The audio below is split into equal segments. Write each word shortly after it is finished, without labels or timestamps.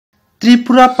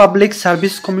Tripura public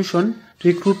service commission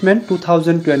recruitment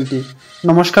 2020।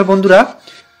 নমস্কার বন্ধুরা,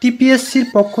 টিপিএসসির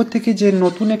পক্ষ থেকে যে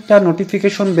নতুন একটা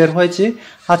নোটিফিকেশন বের হয়েছে,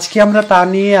 আজকে আমরা তা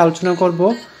নিয়ে আলোচনা করব।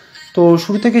 তো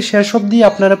শুরু থেকে শেষ অবধি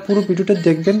আপনারা পুরো ভিডিওটা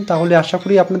দেখবেন, তাহলে আশা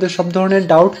করি আপনাদের সব ধরনের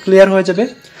ডাউট ক্লিয়ার হয়ে যাবে।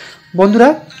 বন্ধুরা,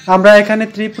 আমরা এখানে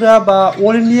ত্রিপুরা বা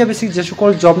অল ইন্ডিয়া বেসিক যে সকল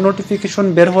জব নোটিফিকেশন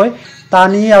বের হয় তা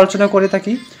নিয়ে আলোচনা করে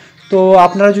থাকি। তো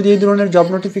আপনারা যদি এই ধরনের জব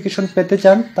নোটিফিকেশন পেতে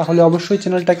চান তাহলে অবশ্যই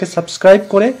চ্যানেলটাকে সাবস্ক্রাইব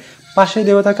করে পাশে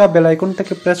দেওয়া থাকা বেল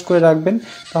আইকনটাকে প্রেস করে রাখবেন,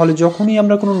 তাহলে যখনই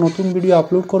আমরা কোনো নতুন ভিডিও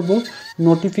আপলোড করব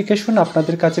নোটিফিকেশন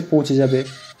আপনাদের কাছে পৌঁছে যাবে।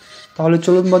 তাহলে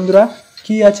চলুন বন্ধুরা,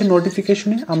 কি আছে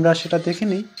নোটিফিকেশনে আমরা সেটা দেখে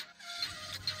নিই।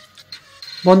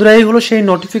 বন্ধুরা, এই হলো সেই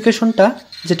নোটিফিকেশনটা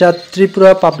যেটা ত্রিপুরা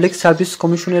পাবলিক সার্ভিস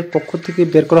কমিশনের পক্ষ থেকে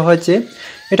বের করা হয়েছে।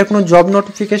 এটা কোনো জব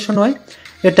নোটিফিকেশন নয়,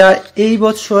 এটা এই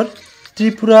বছর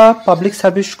ত্রিপুরা পাবলিক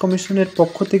সার্ভিস কমিশনের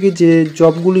পক্ষ থেকে যে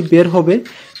জবগুলি বের হবে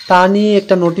তা নিয়ে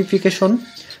একটা নোটিফিকেশন।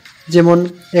 যেমন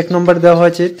 1 নম্বর দেওয়া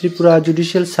হয়েছে Tripura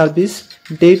judicial service,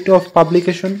 date of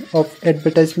publication of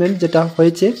advertisement যেটা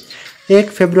হয়েছে 1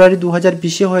 ফেব্রুয়ারি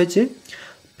 2020 হয়েছে।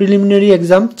 প্রিলিমিনারি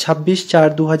এক্সাম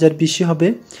 26/4/2020 হবে।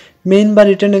 মেইন বা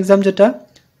রিটেন এক্সাম যেটা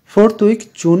 4th উইক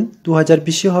জুন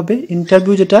 2020 হবে।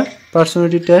 ইন্টারভিউ যেটা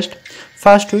personality test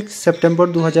 1st week September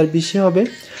 2020 হবে।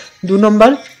 2 নম্বর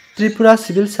ত্রিপুরা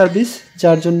সিভিল সার্ভিস,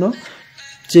 যার জন্য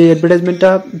যে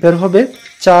অ্যাডভার্টাইজমেন্টটা বের হবে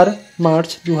 4 মার্চ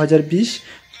 2020।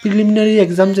 প্রিলিমিনারি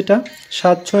এক্সাম যেটা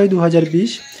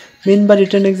 7/6/2020। মেইন বা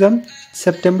রিটেন এক্সাম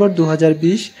সেপ্টেম্বর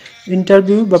 2020।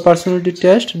 ইন্টারভিউ বা পার্সোনালিটি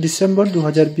টেস্ট ডিসেম্বর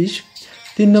 2020।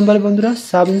 3 নম্বর বন্ধুরা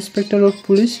sub inspector of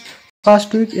police 1st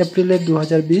week এপ্রিলের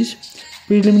 2020।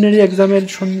 প্রিলিমিনারি এক্সামের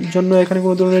জন্য এখানে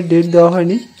কোনো ধরনের ডেট দেওয়া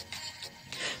হয়নি।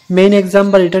 মেইন এক্সাম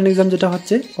বা রিটার্ন এক্সাম যেটা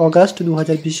হচ্ছে অগাস্ট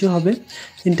 2020 হবে।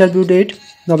 Interview date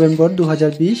November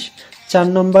 2020। 4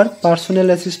 নম্বর personal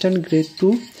assistant grade 2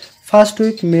 1st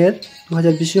week মে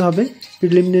 2020 হবে।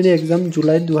 Preliminary exam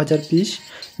July 2020।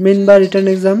 মেইন বা রিটার্ন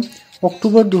এক্সাম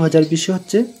অক্টোবর 2020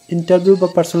 হচ্ছে। ইন্টারভিউ বা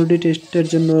পার্সোনালিটি টেস্টের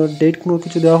জন্য ডেট কোনো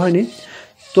কিছু দেওয়া হয়নি।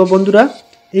 তো বন্ধুরা,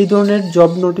 এই ধরনের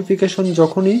জব নোটিফিকেশন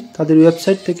যখনই তাদের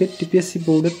ওয়েবসাইট থেকে টিপিএসসি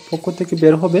বোর্ডের পক্ষ থেকে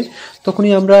বের হবে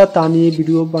তখনই আমরা তা নিয়ে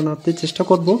ভিডিও বানাতে চেষ্টা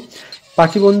করব।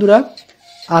 বাকি বন্ধুরা,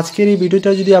 আজকের এই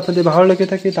ভিডিওটা যদি আপনাদের ভালো লেগে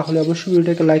থাকে তাহলে অবশ্যই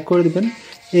ভিডিওটাকে লাইক করে দেবেন।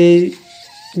 এই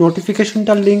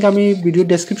নোটিফিকেশনটার লিঙ্ক আমি ভিডিও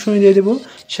ডেসক্রিপশনে দিয়ে দেবো,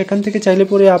 সেখান থেকে চাইলে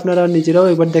পরে আপনারা নিজেরাও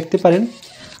এবার দেখতে পারেন।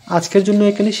 আজকের জন্য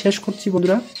এখানে শেষ করছি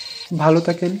বন্ধুরা, ভালো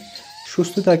থাকেন,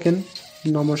 সুস্থ থাকেন,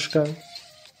 নমস্কার।